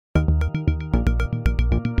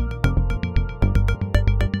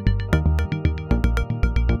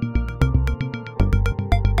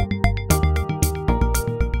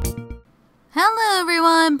Hello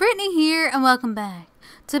everyone, Brittney here, and welcome back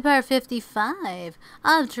to part 55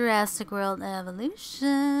 of Jurassic World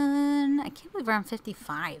Evolution. I can't believe we're on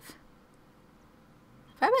 55.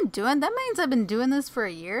 That means I've been doing this for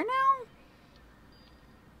a year now?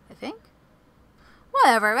 I think?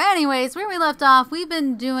 Whatever, anyways, where we left off, we've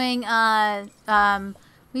been doing,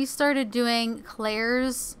 we started doing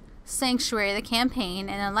Claire's Sanctuary, the campaign,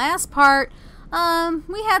 and the last part,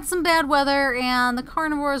 we had some bad weather and the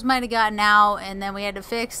carnivores might have gotten out, and then we had to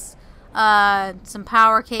fix some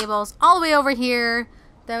power cables all the way over here.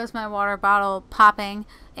 That was my water bottle popping.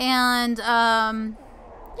 And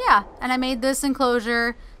yeah, and I made this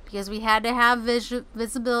enclosure because we had to have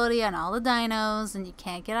visibility on all the dinos, and you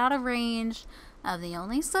can't get out of range of the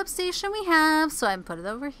only substation we have, so I put it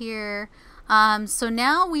over here. So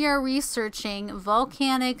now we are researching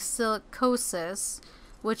volcanic silicosis,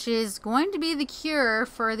 which is going to be the cure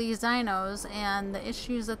for these dinos and the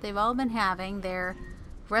issues that they've all been having, their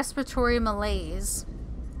respiratory malaise.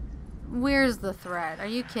 Where's the threat? Are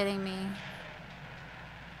you kidding me?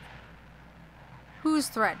 Who's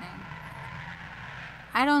threatening?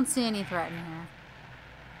 I don't see any threatening here.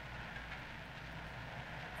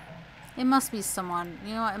 It must be someone.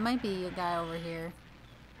 You know what? It might be a guy over here.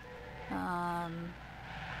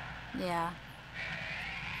 Yeah.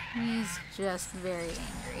 He's just very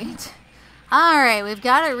angry. Alright, we've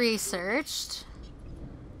got it researched.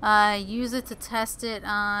 Use it to test it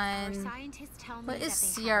on... What is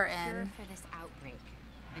CRN?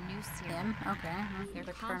 Him? Okay.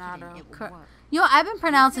 The Carnado. You know, I've been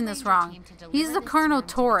pronouncing this wrong. He's the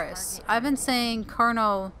Carnotaurus. I've been saying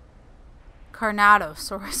Carnosaurus,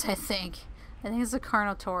 I think. I think it's the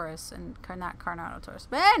Carnotaurus and not Carnotaurus.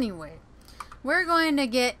 But anyway, we're going to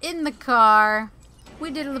get in the car. We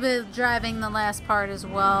did a little bit of driving the last part as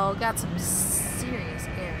well. Got some serious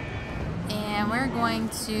air. And we're going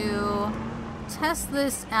to test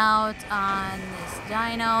this out on this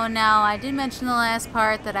dino. Now, I did mention the last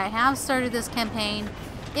part that I have started this campaign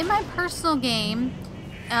in my personal game.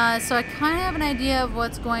 So I kind of have an idea of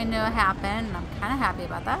what's going to happen. And I'm kind of happy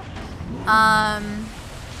about that.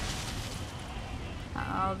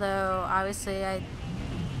 Although, obviously,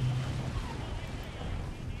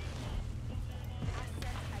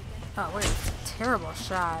 Oh, what a terrible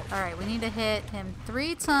shot. Alright, we need to hit him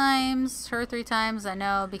 3 times. Her 3 times, I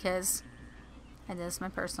know, because this is my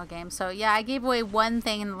personal game. So, yeah, I gave away one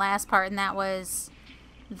thing in the last part, and that was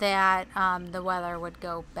that the weather would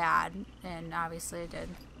go bad. And obviously it did.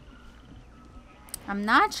 I'm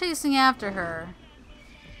not chasing after her.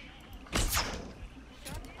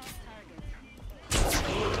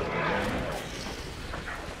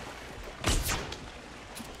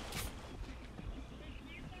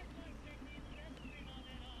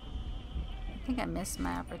 I think I missed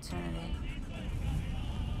my opportunity.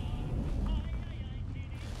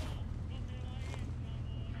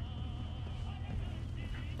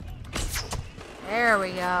 There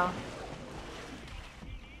we go.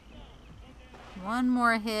 One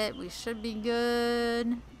more hit. We should be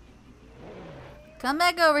good. Come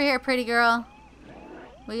back over here, pretty girl.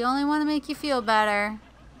 We only want to make you feel better.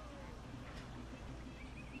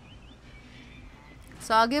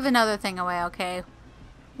 So I'll give another thing away, okay?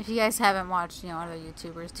 If you guys haven't watched, you know, other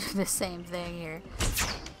YouTubers do the same thing here,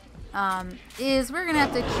 is we're gonna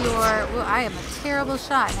have to cure. Well, I am a terrible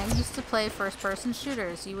shot, and I used to play first-person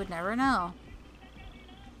shooters. You would never know.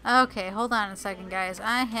 Okay, hold on a second, guys.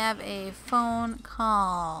 I have a phone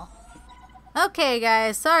call. Okay,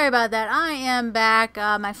 guys, sorry about that. I am back.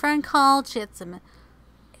 My friend called. She had some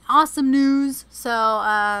awesome news. So,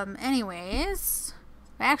 anyways,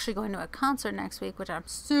 we're actually going to a concert next week, which I'm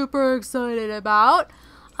super excited about.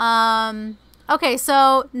 Okay,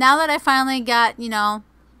 so now that I finally got, you know,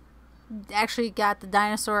 actually got the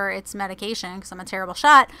dinosaur its medication, because I'm a terrible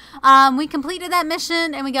shot, we completed that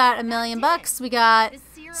mission, and we got $1 million. We got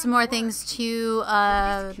some more things to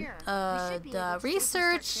the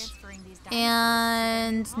research,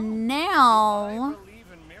 and now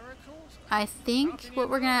I think what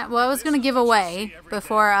I was gonna give away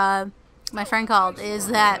before my friend called is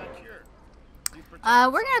that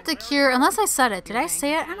we're gonna have to cure, unless I said it. Did I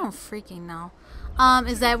say it? I don't freaking know.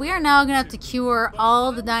 Is that we are now gonna have to cure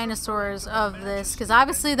all the dinosaurs of this, because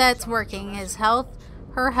obviously that's working.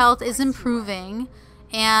 Her health is improving,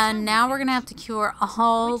 and now we're gonna have to cure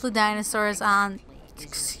all the dinosaurs on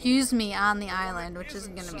the island, which is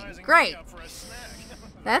gonna be great.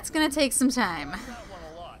 That's gonna take some time.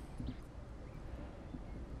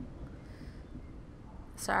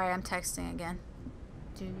 Sorry, I'm texting again.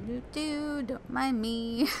 Don't mind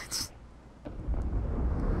me.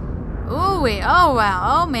 Ooh, wait, oh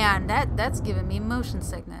wow, oh man, that's giving me motion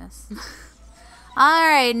sickness.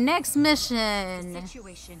 Alright, next mission. The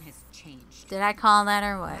situation has changed. Did I call that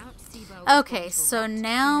or what? Okay, so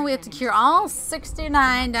now we have to cure all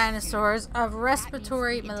 69 dinosaurs of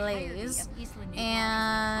respiratory malaise.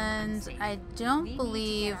 And I don't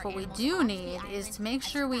believe what we do need is to make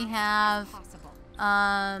sure we have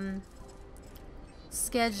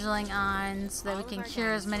scheduling on so that we can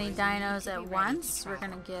cure as many dinos at once. We're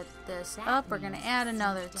going to get this up. We're going to add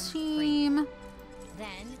another team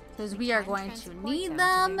because we are going to need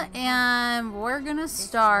them, and we're going to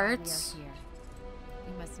start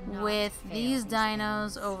with these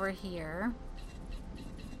dinos over here.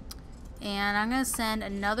 And I'm going to send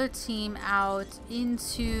another team out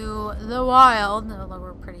into the wild. Although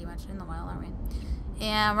we're pretty much in the wild, aren't we?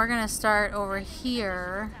 And we're going to start over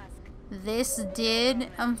here. This did,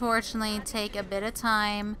 unfortunately, take a bit of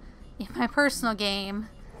time in my personal game.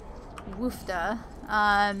 Woofda.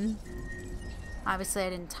 Obviously, I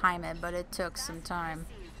didn't time it, but it took some time.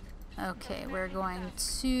 Okay, we're going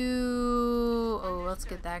to... Oh, let's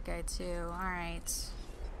get that guy, too. Alright.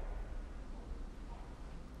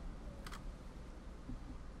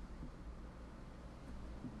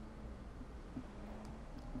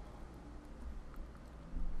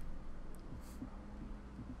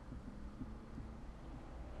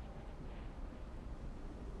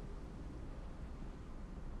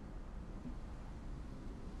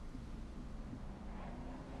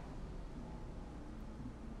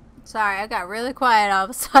 Sorry, I got really quiet all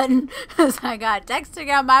of a sudden because I got texting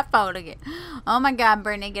on my phone again. Oh my god,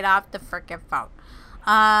 Brittney, get off the freaking phone.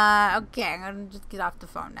 Okay, I'm gonna just get off the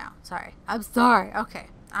phone now. Sorry. I'm sorry. Okay.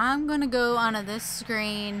 I'm gonna go onto this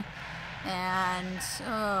screen and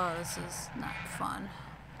oh, this is not fun.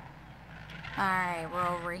 Alright, we're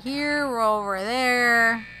over here, we're over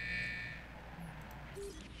there.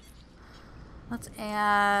 Let's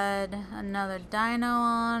add another dino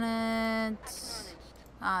on it.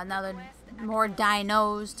 More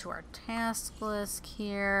dinos to our task list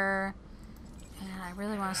here. And I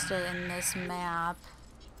really want to stay in this map.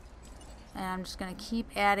 And I'm just going to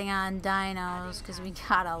keep adding on dinos because we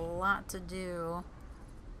got a lot to do.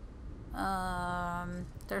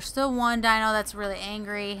 There's still one dino that's really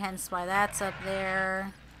angry, hence why that's up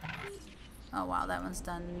there. Oh wow, that one's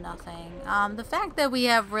done nothing. The fact that we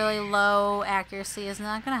have really low accuracy is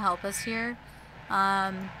not going to help us here.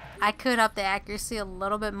 I could up the accuracy a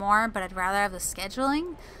little bit more, but I'd rather have the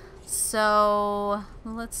scheduling. So,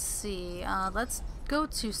 let's see. Let's go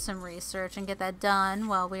to some research and get that done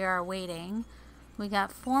while we are waiting. We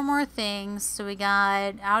got 4 more things. So we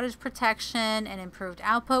got outage protection and improved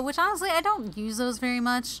output, which honestly I don't use those very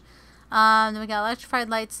much. Then we got electrified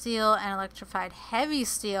light steel and electrified heavy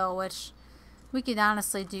steel, which we could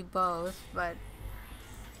honestly do both. But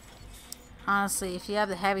honestly, if you have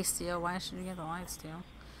the heavy steel, why should you get the light steel?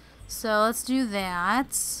 So let's do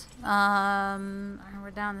that.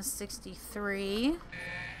 We're down to 63.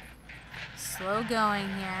 Slow going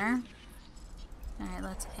here. Alright,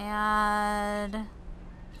 let's add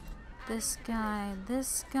this guy,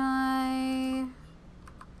 this guy.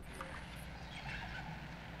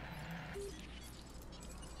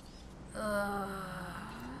 Alright.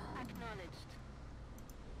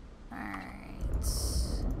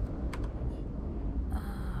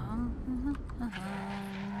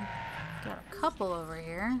 Got a couple over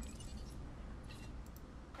here.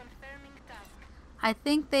 I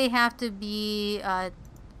think they have to be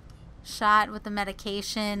shot with the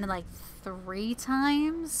medication like 3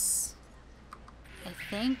 times. I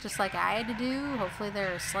think, just like I had to do. Hopefully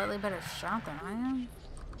they're a slightly better shot than I am.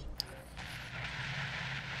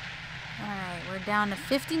 Alright, we're down to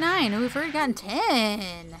 59. Ooh, we've already gotten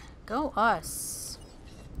 10. Go us.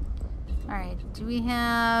 Alright, do we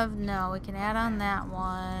have... No, we can add on that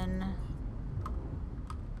one.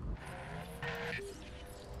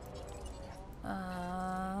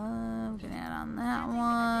 We can add on that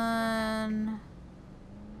one.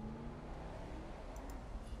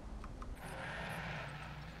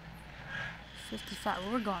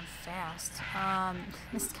 Well, we're going fast.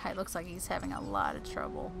 This guy looks like he's having a lot of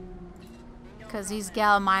trouble. Because these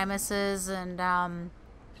gallimimuses and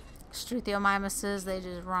struthiomimuses, they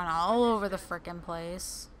just run all over the frickin'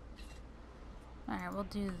 place. Alright, we'll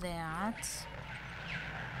do that.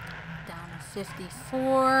 Down to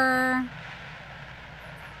 54.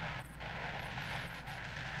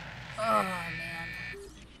 Oh, man.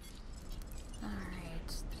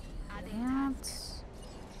 Alright, that.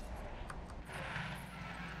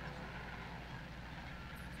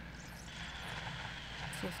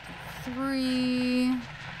 $53.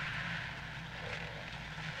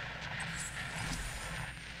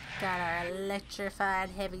 Got our electrified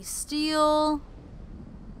heavy steel.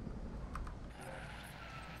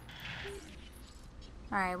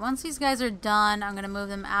 Alright, once these guys are done, I'm going to move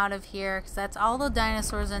them out of here because that's all the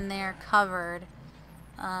dinosaurs in there covered.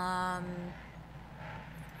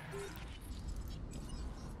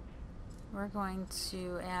 We're going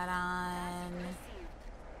to add on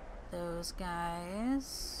those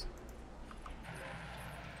guys.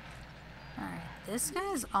 Alright, this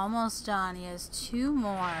guy's almost done. He has 2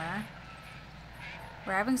 more.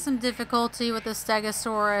 We're having some difficulty with the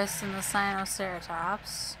Stegosaurus and the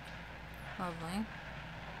Sinoceratops. Lovely.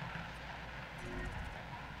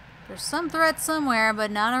 There's some threat somewhere,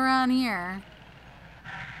 but not around here.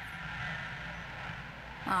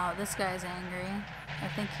 Oh, this guy's angry. I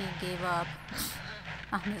think he gave up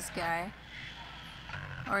on this guy.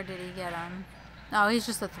 Or did he get him? Oh, he's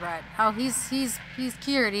just a threat. Oh, he's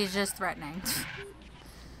cured. He's just threatening.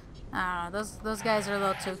 I don't know. Those guys are a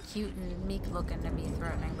little too cute and meek looking to be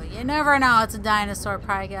threatening. But you never know. It's a dinosaur.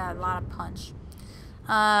 Probably got a lot of punch.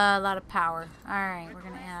 A lot of power. Alright, we're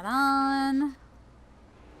going to add on.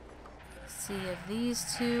 See if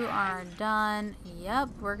these 2 are done. Yep,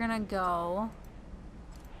 we're going to go.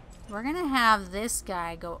 We're going to have this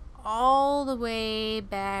guy go all the way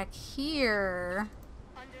back here.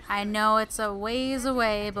 I know it's a ways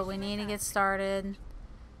away, but we need to get started.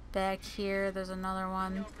 Back here, there's another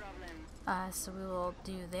one. So we will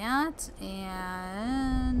do that.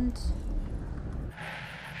 And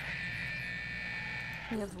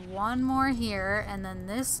we have 1 more here. And then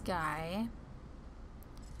this guy,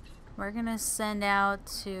 we're going to send out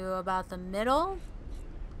to about the middle.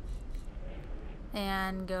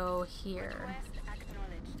 And go here.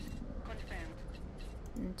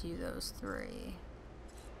 And do those 3.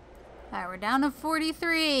 Alright, we're down to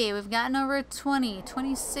 43. We've gotten over 20,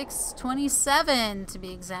 26, 27 to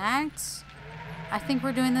be exact. I think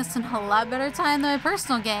we're doing this in a lot better time than my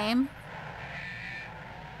personal game.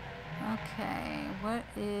 Okay, what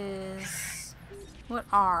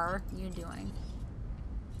are you doing?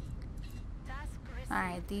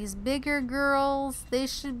 Alright, these bigger girls, they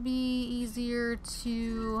should be easier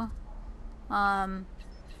to,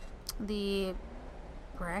 the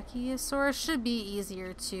Brachiosaurus should be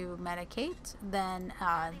easier to medicate than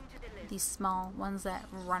these small ones that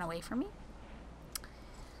run away from me.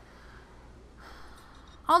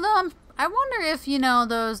 Although I wonder if, you know,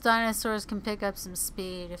 those dinosaurs can pick up some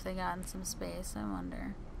speed if they got in some space. I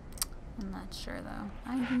wonder. I'm not sure though.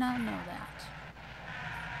 I do not know that.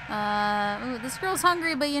 Ooh, this girl's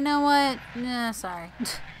hungry, but you know what? Sorry.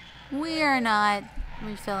 We are not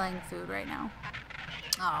refilling food right now.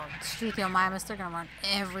 Oh, Struthiomimus, they're gonna run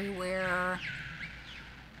everywhere.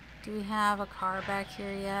 Do we have a car back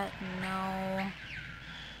here yet? No.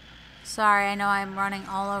 Sorry, I know I'm running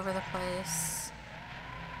all over the place.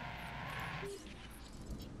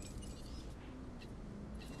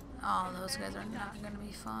 Oh, those guys are not gonna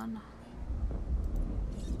be fun.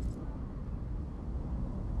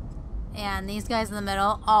 And these guys in the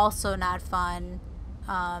middle, also not fun.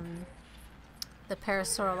 The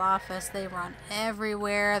Parasaurolophus, they run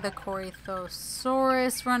everywhere. The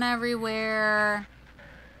Corythosaurus run everywhere.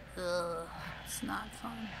 Ugh, it's not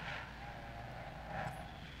fun.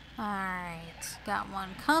 Alright, got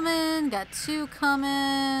 1 coming, got 2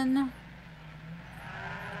 coming.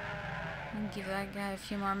 I'll give that guy a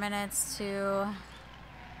few more minutes to...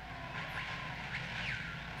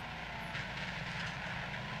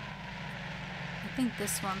 I think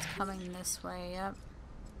this one's coming this way, yep.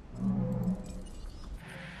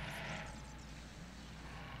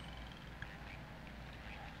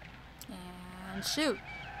 And shoot.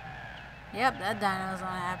 Yep, that dino's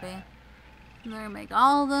unhappy. They're gonna make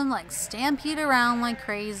all of them like stampede around like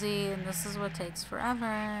crazy, and this is what takes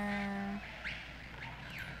forever.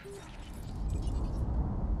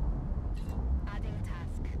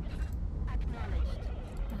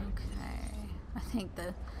 Okay. I think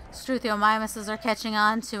the Struthiomimuses are catching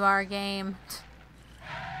on to our game.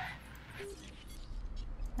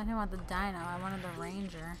 I didn't want the dino, I wanted the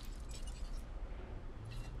ranger.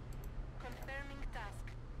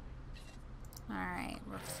 Alright,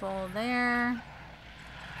 we're full there.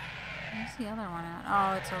 Where's the other one at?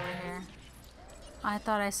 Oh, it's over here. I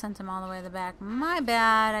thought I sent him all the way to the back. My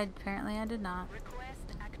bad. Apparently I did not.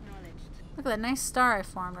 Look at that nice star I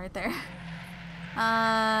formed right there.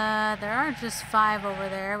 There are just 5 over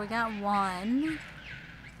there. We got 1.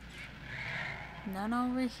 None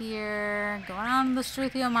over here. Going on to the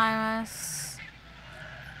Struthiomimus.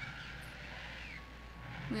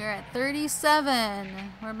 We are at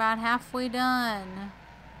 37. We're about halfway done.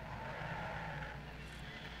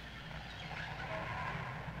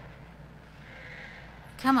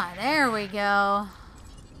 Come on, there we go.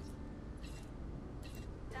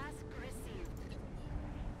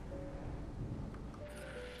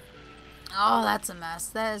 Oh, that's a mess.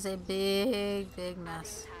 That is a big, big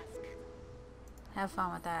mess. Have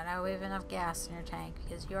fun with that. I hope we have enough gas in your tank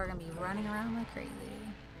because you are going to be running around like crazy.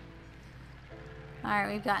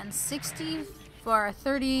 Alright, we've gotten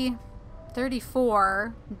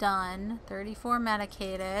 34 done. 34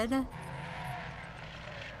 medicated.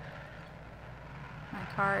 My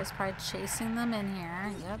car is probably chasing them in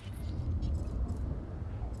here. Yep.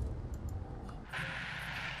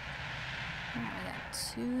 Alright, we got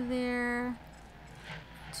 2 there.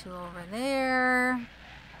 2 over there.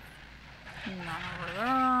 None over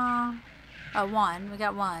there. Oh, 1. We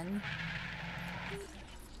got 1.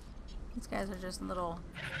 These guys are just little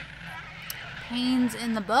pains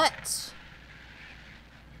in the butt.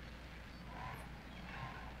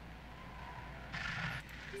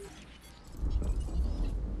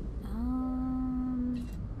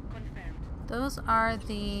 Those are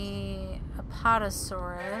the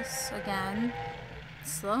Apatosaurus again.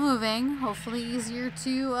 Slow moving, hopefully easier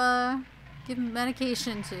to give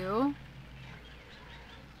medication to.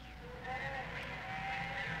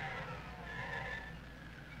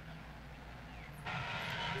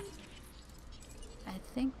 I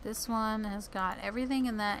think this one has got everything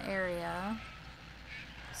in that area.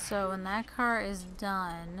 So when that car is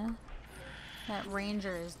done, that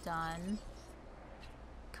ranger is done,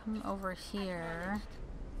 come over here.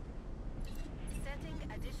 Setting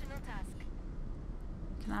additional task.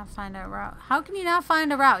 Cannot find a route. How can you not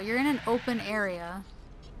find a route? You're in an open area.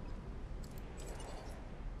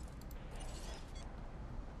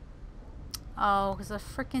 Oh, because a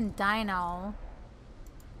freaking dino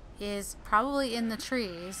is probably in the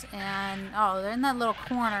trees, and oh, they're in that little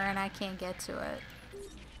corner and I can't get to it.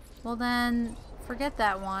 Well then, forget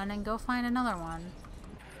that one and go find another one.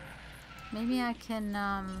 Maybe I can,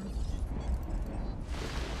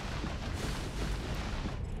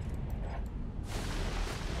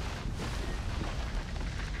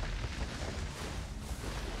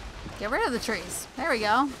 get rid of the trees. There we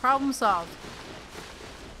go. Problem solved.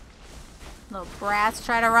 Little brats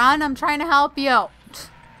try to run. I'm trying to help you.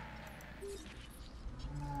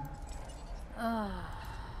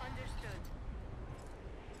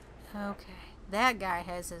 Okay. That guy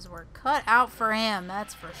has his work cut out for him.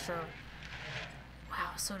 That's for sure.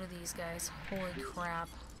 Wow, so do these guys. Holy crap.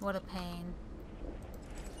 What a pain.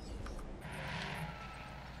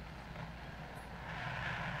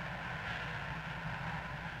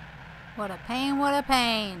 What a pain, what a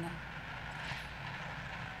pain.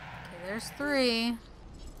 Okay, there's 3. No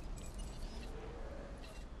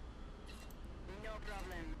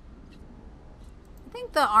problem. I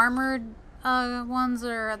think the armored ones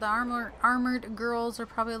are, the armored girls are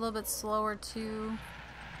probably a little bit slower too.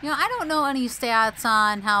 You know, I don't know any stats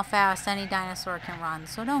on how fast any dinosaur can run,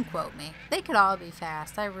 so don't quote me. They could all be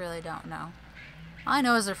fast. I really don't know. All I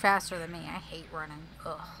know is they're faster than me. I hate running.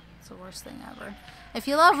 Ugh, it's the worst thing ever. If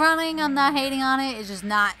you love running, I'm not hating on it. It's just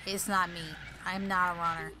not, it's not me. I'm not a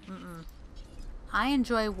runner. I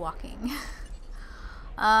enjoy walking.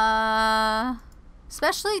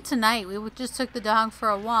 Especially tonight. We just took the dog for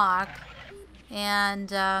a walk. And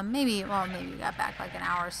maybe we got back like an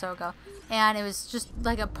hour or so ago. And it was just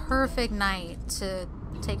like a perfect night to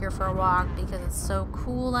take her for a walk because it's so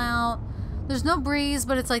cool out. There's no breeze,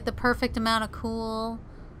 but it's like the perfect amount of cool.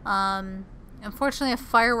 Unfortunately, a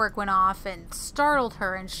firework went off and startled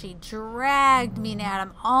her, and she dragged me and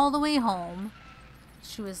Adam all the way home.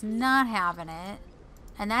 She was not having it.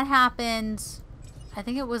 And that happened, I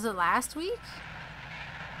think it was last week?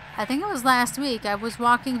 I think it was last week. I was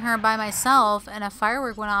walking her by myself and a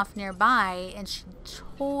firework went off nearby and she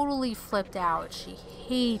totally flipped out. She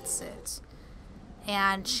hates it.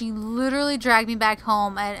 And she literally dragged me back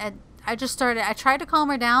home. And I tried to calm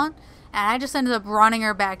her down and I just ended up running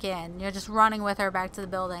her back in. You know, just running with her back to the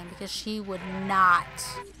building because she would not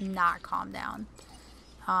calm down.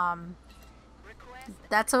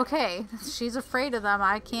 That's okay. She's afraid of them.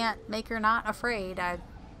 I can't make her not afraid. I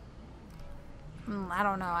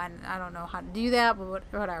don't know. I don't know how to do that, but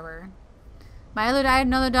whatever. I had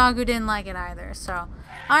another dog who didn't like it either. So, all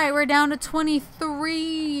right, we're down to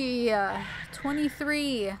 23.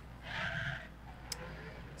 23.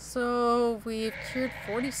 So we've cured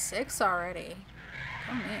 46 already.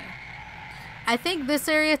 Oh man. I think this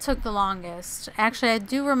area took the longest. Actually, I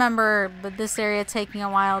do remember this area taking a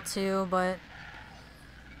while too, but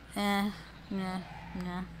nah. I don't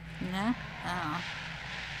know.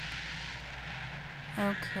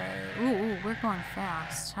 Okay. Ooh, we're going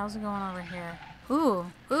fast. How's it going over here? Ooh.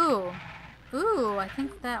 I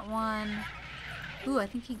think that one... Ooh, I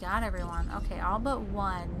think he got everyone. Okay, all but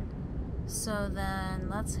one. So then,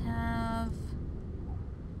 let's have...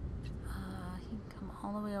 he can come all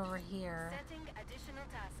all the way over here. Setting additional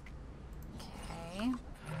task. Okay.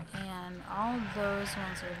 And all of those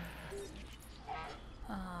ones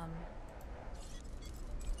are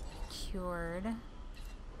cured.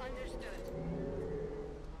 Understood.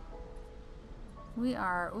 We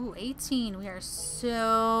are, ooh, 18. We are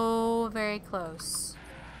so very close.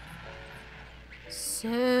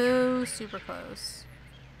 So super close.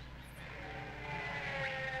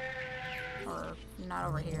 Or not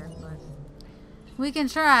over here, but we can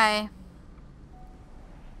try.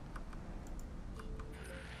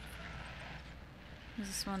 Is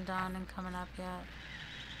this one done and coming up yet?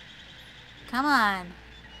 Come on.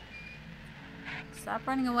 Stop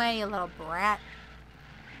running away, you little brat.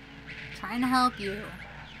 I'm trying to help you.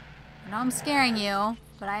 I know I'm scaring you,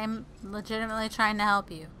 but I am legitimately trying to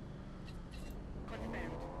help you.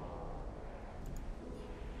 Confirmed.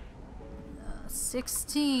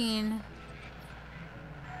 16.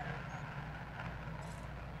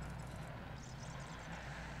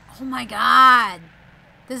 Oh my god.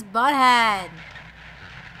 This butthead.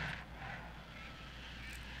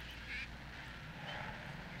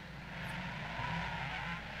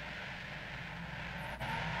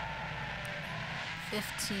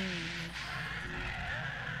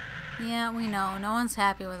 Yeah, we know. No one's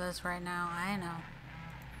happy with us right now. I know.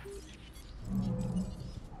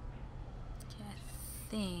 Okay, I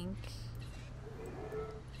think.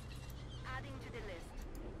 Adding to the list.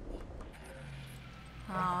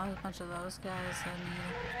 Oh, there's a bunch of those guys I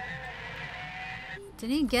need. Did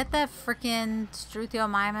he get that frickin'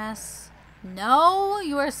 Struthiomimus? No,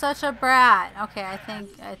 you are such a brat. Okay, I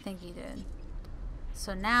think he did.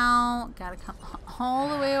 So now, gotta come all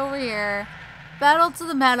the way over here. Battle to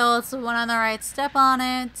the metal. It's the one on the right. Step on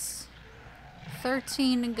it.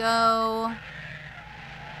 13 to go.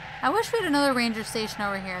 I wish we had another ranger station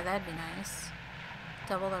over here. That'd be nice.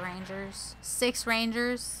 Double the rangers. 6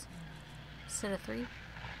 rangers instead of 3.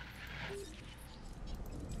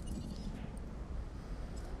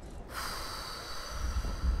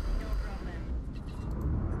 No problem.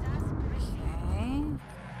 Task received. Okay.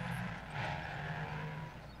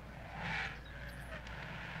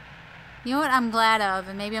 You know what I'm glad of,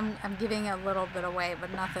 and maybe I'm giving a little bit away,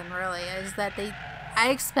 but nothing really, is that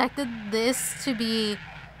I expected this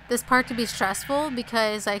part to be stressful,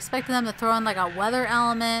 because I expected them to throw in like a weather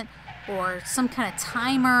element or some kind of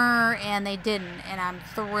timer, and they didn't, and I'm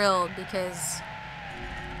thrilled, because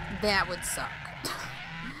that would suck.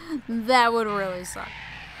 That would really suck.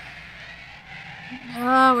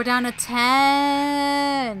 Oh, we're down to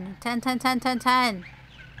 10. 10, 10, 10, 10, 10.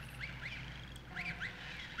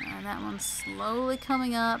 And that one's slowly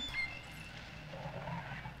coming up.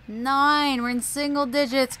 9. We're in single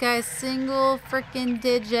digits, guys. Single freaking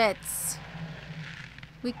digits.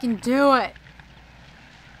 We can do it.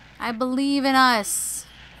 I believe in us.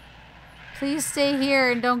 Please stay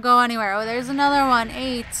here and don't go anywhere. Oh, there's another one.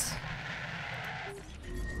 8.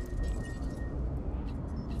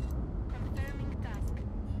 Confirming task.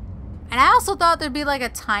 And I also thought there'd be like a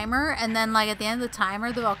timer, and then like at the end of the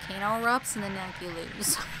timer, the volcano erupts, and then like you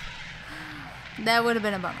lose. That would have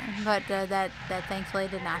been a bummer, but that thankfully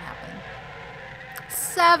did not happen.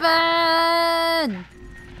 7!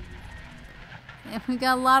 And we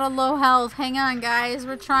got a lot of low health. Hang on, guys.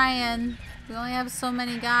 We're trying. We only have so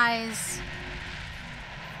many guys.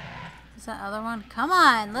 Is that other one? Come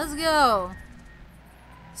on. Let's go.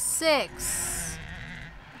 6.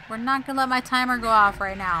 We're not going to let my timer go off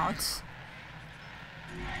right now.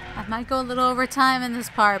 I might go a little over time in this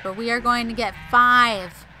part, but we are going to get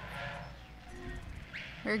 5.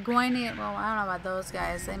 We're going to get, well, I don't know about those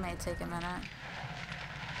guys. They may take a minute.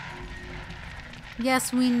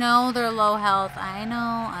 Yes, we know they're low health. I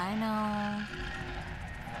know.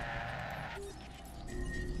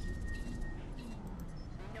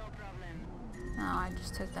 No problem. Oh, I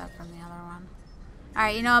just took that from the other one.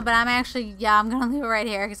 Alright, you know what, but I'm actually, I'm going to leave it right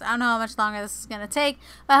here, because I don't know how much longer this is going to take.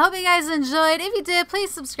 But I hope you guys enjoyed. If you did,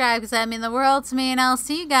 please subscribe, because that means the world to me, and I'll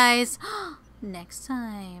see you guys next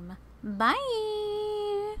time. Bye!